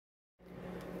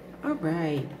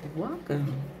Alright,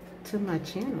 welcome to my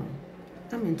channel.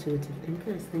 I'm Intuitive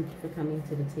Empress. Thank you for coming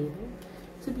to the table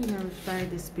to be nourished by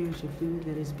the spiritual food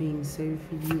that is being served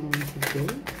for you on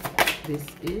today. This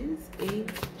is a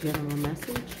general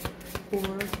message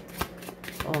for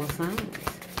all signs.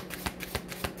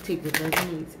 Take what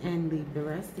resonates and leave the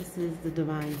rest. This is the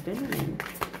Divine Feminine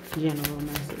general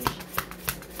message.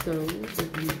 So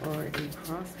if you are a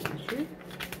cross-watcher,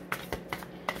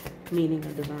 meaning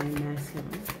a divine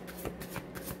masculine,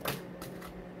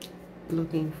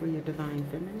 looking for your divine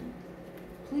feminine,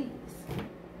 please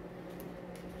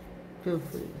feel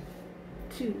free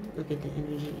to look at the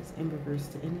energies and reverse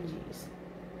the energies.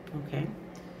 Okay,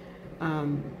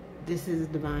 this is a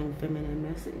divine feminine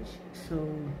message, so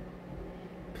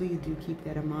please do keep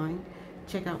that in mind.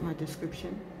 Check out my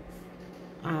description,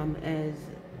 as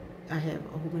I have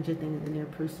a whole bunch of things in there: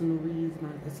 personal reads, my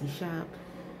Cashapp,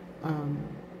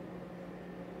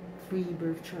 free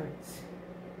birth charts,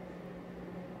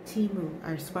 Timo,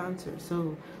 our sponsor.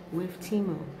 So with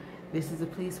Timo, this is a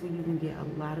place where you can get a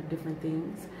lot of different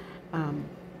things,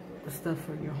 stuff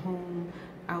for your home,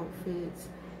 outfits,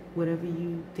 whatever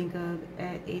you think of,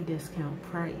 at a discount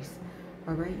price.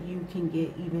 All right, you can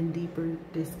get even deeper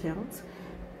discounts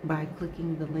by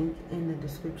clicking the link in the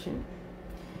description,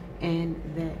 and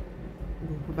that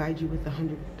will provide you with a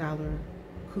 $100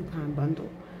 coupon bundle,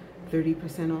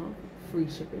 30% off, free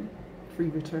shipping, free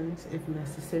returns if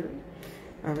necessary.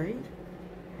 All right,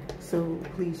 so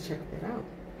please check that out.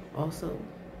 Also,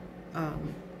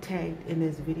 tagged in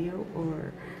this video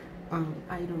or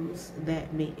items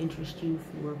that may interest you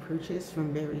for purchase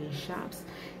from various shops.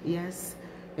 Yes,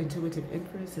 Intuitive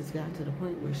Empress has gotten to the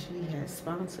point where she has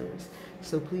sponsors,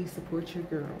 so please support your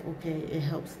girl. Okay, it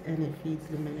helps and it feeds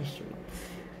the ministry.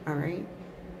 All right,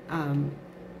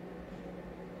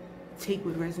 take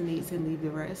what resonates and leave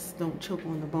the rest. Don't choke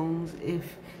on the bones.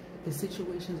 If the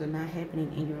situations are not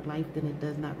happening in your life, then it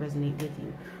does not resonate with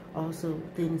you. Also,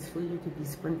 things for you could be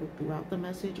sprinkled throughout the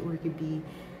message, or it could be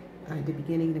at the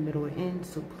beginning, the middle, or end.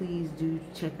 So please do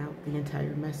check out the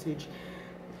entire message.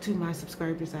 To my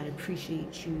subscribers, I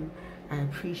appreciate you. I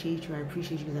appreciate you. I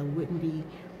appreciate you, because I wouldn't be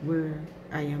where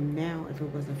I am now if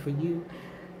it wasn't for you.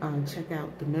 Check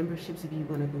out the memberships if you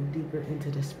want to go deeper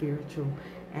into the spiritual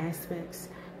aspects.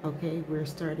 Okay, we're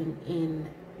starting in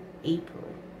April.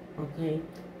 Okay,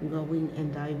 going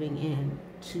and diving in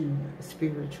to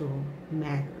spiritual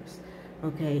matters.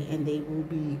 Okay, and they will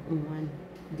be on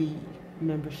the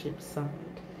membership side.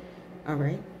 All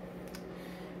right,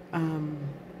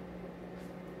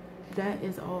 that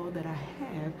is all that I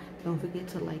have. Don't forget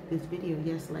to like this video.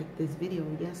 Yes, like this video.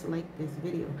 Yes, like this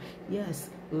video. Yes,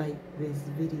 like this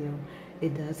video.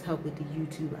 It does help with the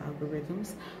YouTube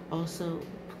algorithms. Also,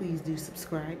 please do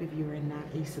subscribe if you are not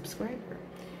a subscriber.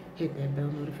 Hit that bell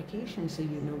notification so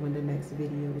you know when the next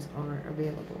videos are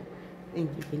available.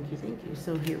 Thank you, thank you, thank you.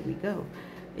 So here we go.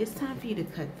 It's time for you to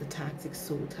cut the toxic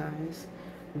soul ties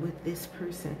with this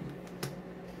person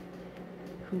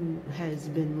who has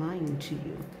been lying to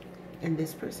you. And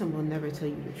this person will never tell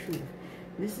you the truth.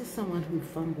 This is someone who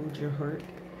fumbled your heart.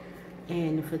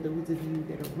 And for those of you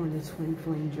that are on the twin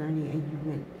flame journey and you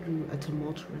went through a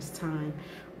tumultuous time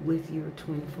with your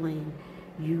twin flame,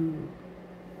 you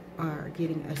are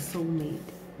getting a soulmate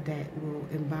that will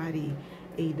embody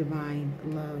a divine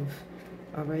love.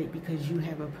 All right, because you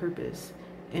have a purpose.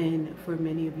 And for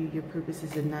many of you, your purpose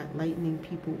is enlightening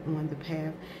people on the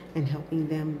path and helping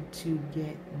them to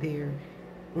get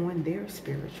on their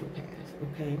spiritual path.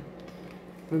 Okay,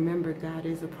 remember, God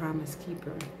is a promise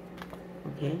keeper.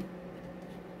 Okay,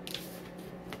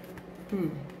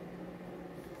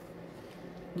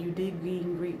 you did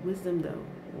gain great wisdom though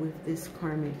with this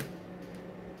karmic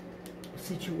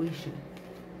situation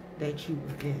that you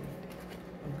were in.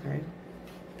 Okay,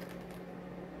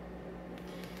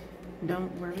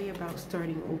 don't worry about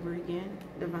starting over again,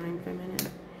 Divine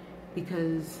Feminine,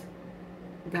 because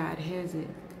God has it.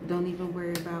 Don't even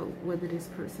worry about whether this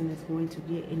person is going to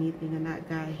get anything or not.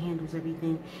 God handles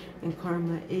everything, and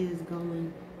karma is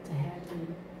going to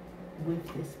happen with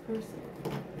this person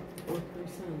or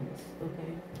persons.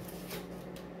 Okay,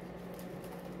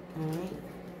 all right.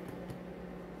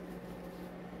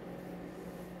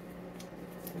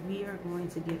 We are going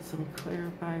to get some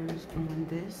clarifiers on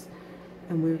this,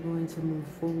 and we're going to move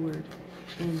forward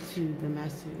into the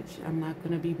message. I'm not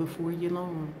going to be before you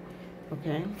long.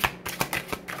 Okay.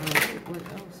 All right. What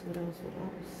else? What else? What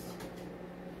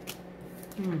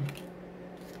else?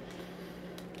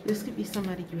 This could be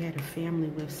somebody you had a family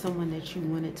with, someone that you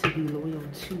wanted to be loyal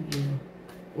to you,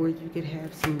 or you could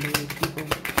have some loyal people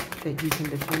that you can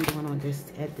depend on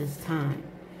this at this time.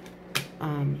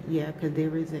 Yeah, because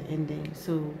there is an ending.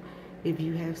 So if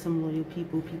you have some loyal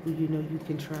people you know you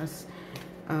can trust,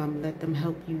 let them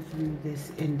help you through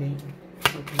this ending,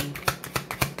 okay?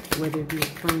 Whether it be a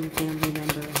friend, family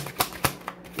member,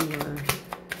 or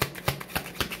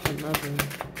a lover,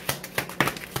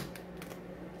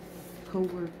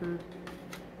 co-worker.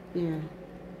 Yeah,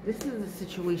 this is a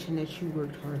situation that you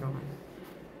worked hard on,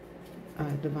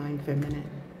 Divine Feminine.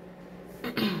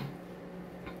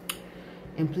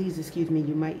 And please excuse me,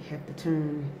 you might have to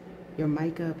turn your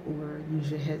mic up or use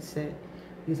your headset,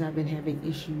 because I've been having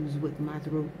issues with my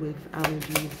throat with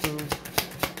allergies, so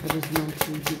I just want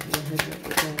to give you a heads up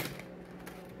with that.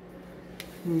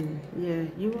 Yeah,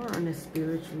 you are on a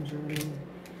spiritual journey,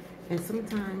 and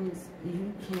sometimes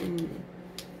you can,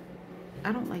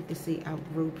 I don't like to say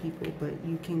outgrow people, but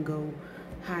you can go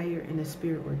higher in the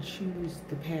spirit or choose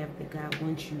the path that God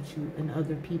wants you to, and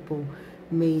other people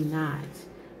may not.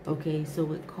 Okay,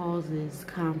 so it causes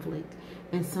conflict,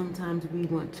 and sometimes we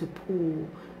want to pull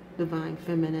Divine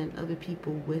Feminine, other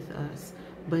people with us,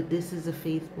 but this is a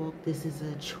faith walk. This is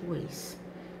a choice.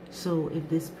 So if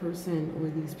this person or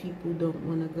these people don't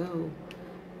want to go,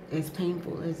 as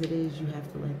painful as it is, you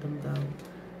have to let them go.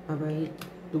 All right,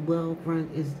 the well run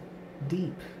is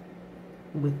deep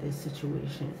with this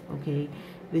situation. Okay,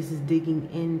 this is digging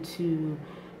into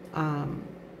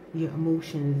your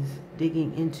emotions,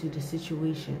 digging into the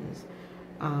situations.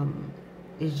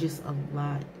 It's just a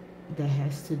lot that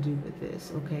has to do with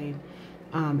this, okay?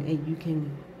 And you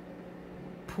can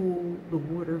pull the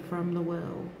water from the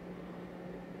well,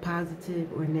 positive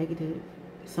or negative.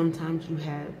 Sometimes you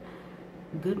have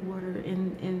good water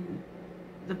in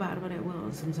the bottom of that well,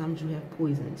 and sometimes you have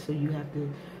poison. So you have to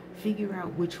figure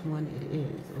out which one it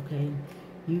is, okay?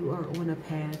 You are on a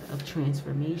path of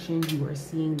transformation. You are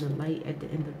seeing the light at the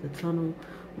end of the tunnel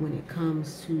when it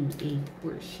comes to a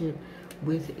courtship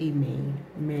with a main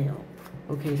male.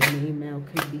 Okay, the main male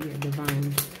could be a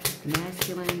divine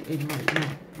masculine. It might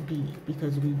not be,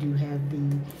 because we do have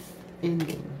the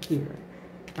ending here.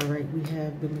 All right, we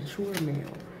have the mature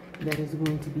male that is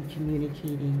going to be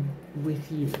communicating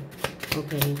with you.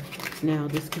 Okay, now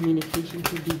this communication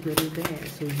could be good or bad,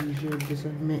 so use your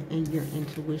discernment and your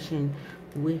intuition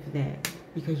with that,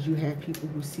 because you have people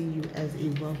who see you as a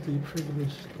wealthy,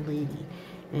 privileged lady,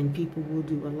 and people will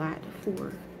do a lot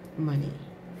for money.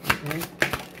 Okay,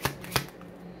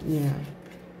 yeah,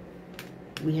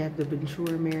 we have the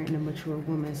mature man and the mature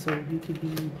woman, so you could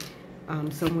be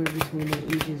somewhere between the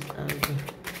ages of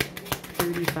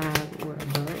 35 or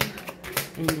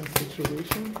above in this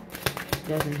situation.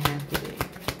 Doesn't have to be,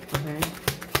 okay?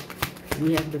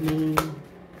 We have the main,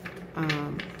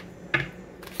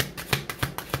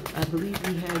 I believe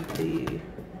we have the,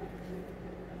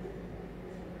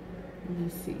 let me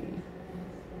see.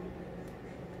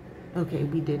 Okay,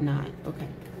 we did not. Okay.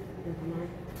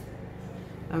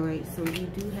 All right, so we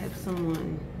do have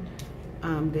someone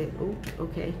that, oh,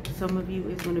 okay. Some of you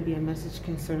is going to be a message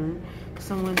concern.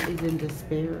 Someone is in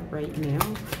despair right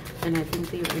now, and I think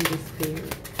they're in despair,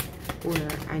 or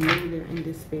I know they're in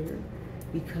despair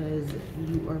because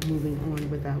you are moving on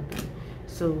without them.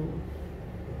 So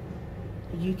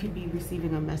you could be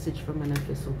receiving a message from an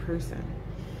official person,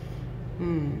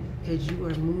 because you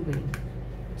are moving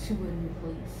to a new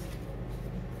place.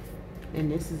 And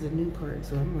this is a new card,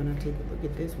 so I'm going to take a look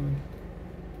at this one.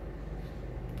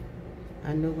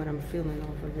 I know what I'm feeling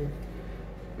off of it.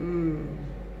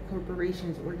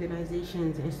 Corporations,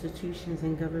 organizations, institutions,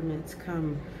 and governments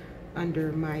come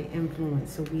under my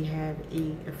influence. So we have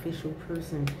a official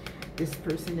person. This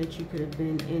person that you could have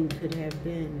been in could have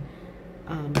been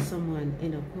someone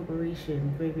in a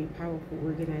corporation, very powerful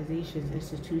organizations,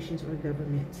 institutions, or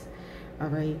governments. All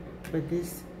right, but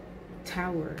this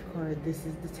Tower card, this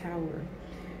is the Tower.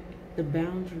 The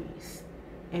boundaries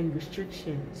and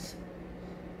restrictions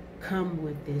come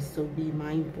with this, so be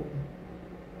mindful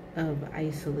of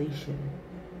isolation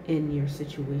in your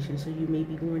situation. So you may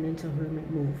be going into hermit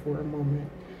mode for a moment.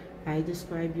 I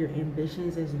describe your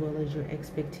ambitions as well as your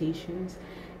expectations,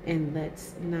 and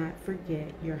let's not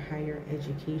forget your higher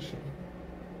education.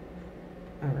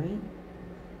 All right,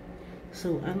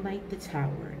 so unlike the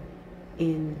Tower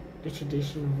in the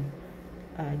traditional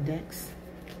decks,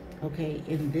 okay,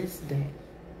 in this deck,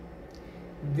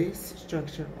 this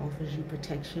structure offers you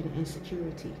protection and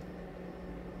security.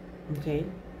 Okay,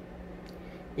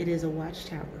 it is a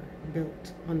watchtower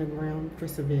built on the ground for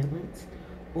surveillance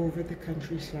over the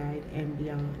countryside and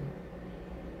beyond.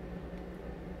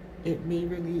 It may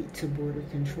relate to border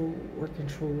control or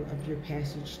control of your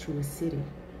passage to a city.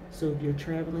 So if you're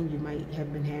traveling, you might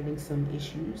have been having some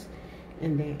issues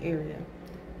in that area.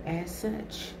 As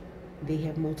such, They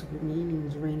have multiple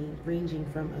meanings ranging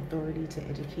from authority to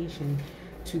education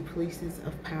to places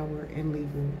of power and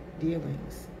legal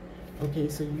dealings. Okay,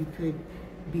 so you could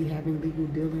be having legal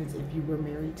dealings if you were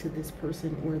married to this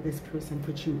person, or this person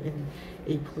put you in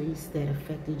a place that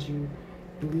affected you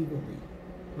legally.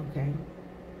 Okay,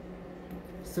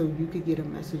 so you could get a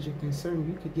message of concern.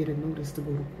 You could get a notice to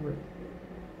go to court.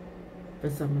 For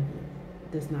some of you,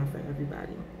 that's not for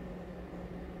everybody,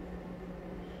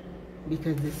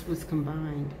 because this was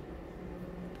combined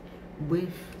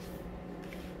with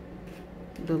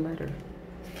the letter.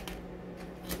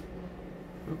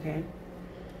 Okay,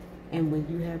 and when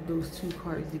you have those two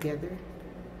cards together,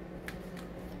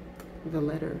 the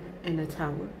letter and a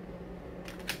tower,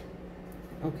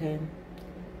 okay,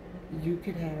 you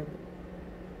could have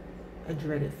a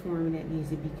dreaded form that needs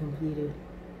to be completed.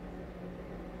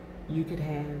 You could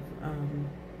have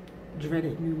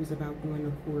dreaded news about going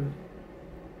to court,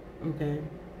 okay,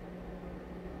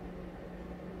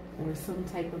 or some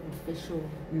type of official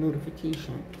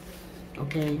notification,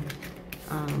 okay.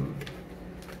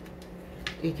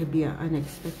 It could be an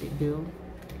unexpected bill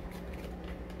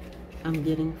I'm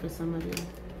getting for some of you.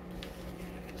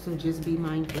 So just be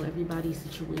mindful. Everybody's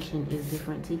situation is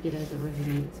different. Take it as it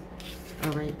resonates.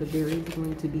 All right, but there is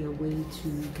going to be a way to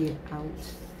get out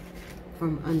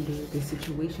from under the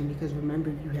situation, because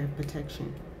remember, you have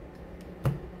protection.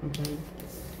 Okay,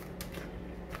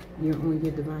 you're on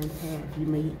your divine path.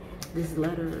 This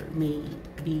letter may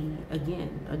be,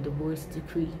 again, a divorce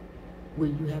decree where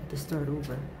you have to start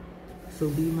over. So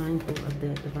be mindful of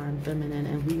that, divine feminine.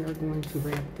 And we are going to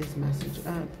wrap this message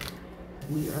up.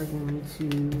 We are going to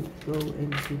go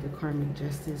into the Karmic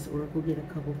Justice Oracle, get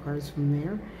a couple cards from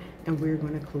there, and we're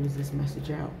going to close this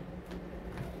message out.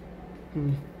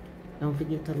 Don't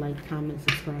forget to like, comment,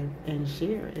 subscribe, and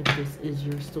share if this is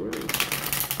your story,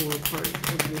 or part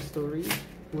of your story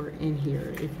were in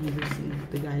here if you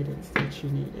received the guidance that you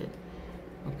needed.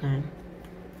 Okay?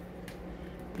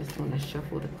 Just want to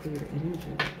shuffle to clear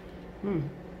energy.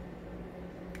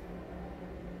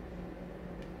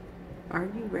 Are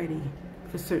you ready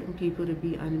for certain people to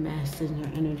be unmasked in your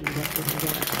energy? That's what I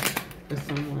got for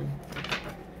someone.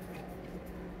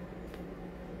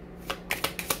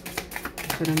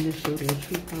 For them to show their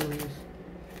true colors.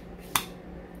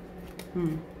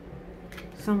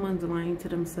 Someone's lying to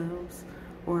themselves.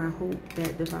 Or I hope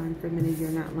that, divine feminine, you're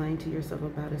not lying to yourself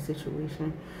about a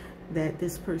situation. That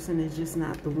this person is just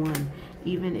not the one.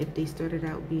 Even if they started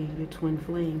out being your twin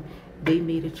flame, they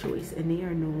made a choice and they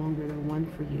are no longer the one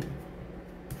for you.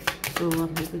 So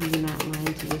I'm hoping you're not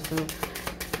lying to yourself.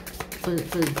 But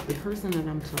for the person that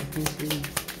I'm talking to,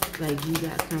 like, you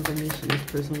got confirmation this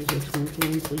person was your twin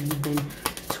flame, so you've been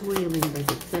toiling, like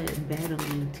it said,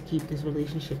 battling to keep this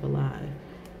relationship alive.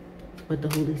 But the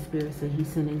Holy Spirit said he's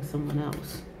sending someone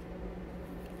else.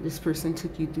 This person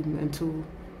took you through mental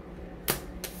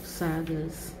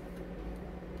sagas,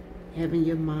 having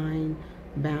your mind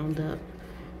bound up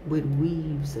with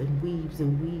weaves and weaves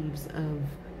and weaves of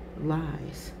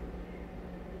lies.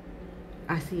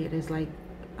 I see it as like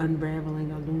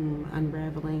unraveling a loom,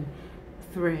 unraveling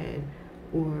thread,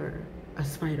 or a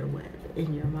spider web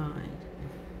in your mind.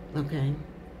 Okay?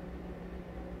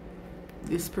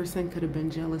 This person could have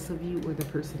been jealous of you, or the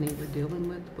person they were dealing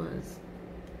with was.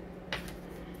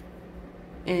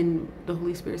 And the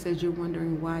Holy Spirit says you're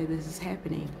wondering why this is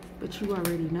happening, but you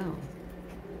already know.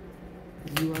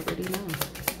 You already know.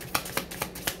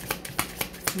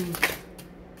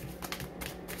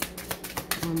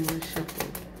 One more shuffle.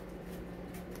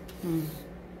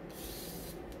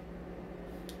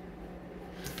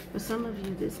 For some of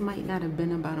you, this might not have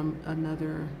been about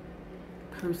another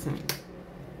person.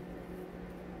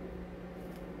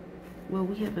 Well,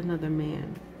 we have another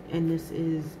man, and this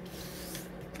is,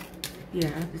 yeah,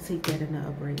 I have to take that in the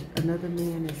upright. Another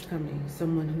man is coming.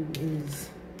 Someone who is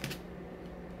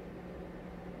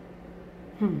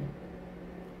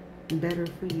better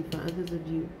for you. For others of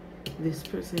you, this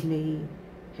person may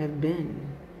have been,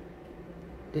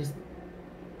 this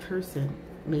person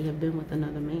may have been with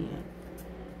another man.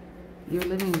 You're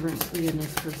living rent-free in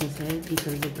this person's head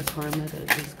because of the karma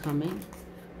that is coming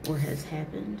or has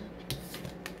happened.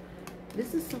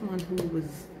 This is someone who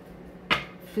was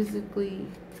physically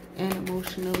and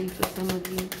emotionally, for some of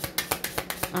you,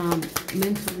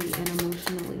 mentally and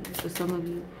emotionally for some of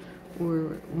you,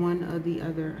 or one or the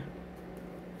other,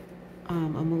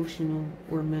 emotional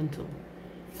or mental.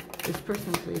 This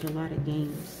person played a lot of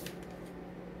games,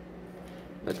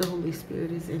 but the Holy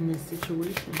Spirit is in this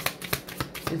situation,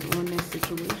 is on this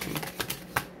situation.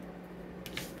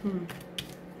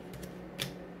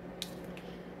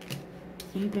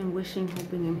 You've been wishing,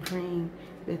 hoping, and praying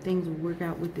that things will work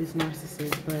out with this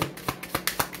narcissist, but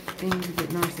things with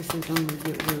narcissists only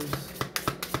get worse.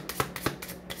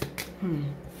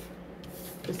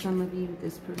 For some of you,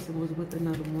 this person was with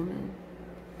another woman.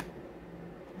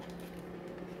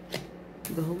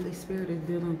 The Holy Spirit is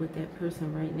dealing with that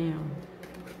person right now.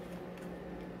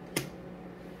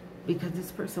 Because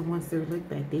this person wants their look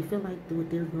back. They feel like what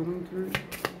they're going through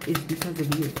is because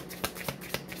of you.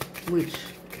 Which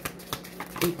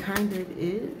it kind of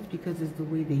is, because it's the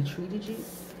way they treated you.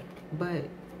 But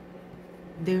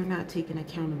they're not taking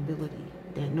accountability.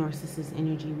 That narcissist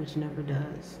energy, which never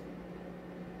does.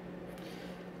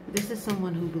 This is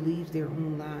someone who believes their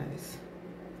own lies.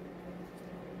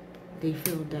 They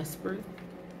feel desperate.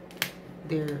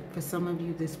 For some of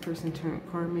you, this person turned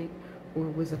karmic or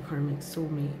was a karmic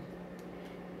soulmate.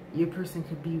 Your person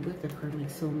could be with a karmic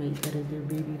soulmate that is their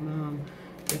baby mom,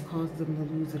 that caused them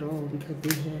to lose it all because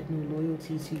they had no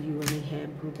loyalty to you and they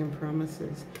had broken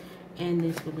promises. And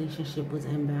this relationship was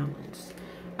imbalanced.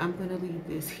 I'm going to leave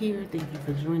this here. Thank you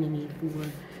for joining me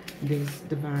for this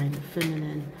divine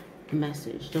feminine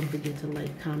message. Don't forget to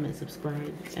like, comment,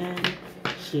 subscribe, and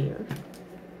share.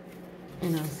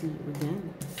 And I'll see you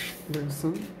again real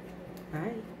soon.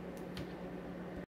 Bye.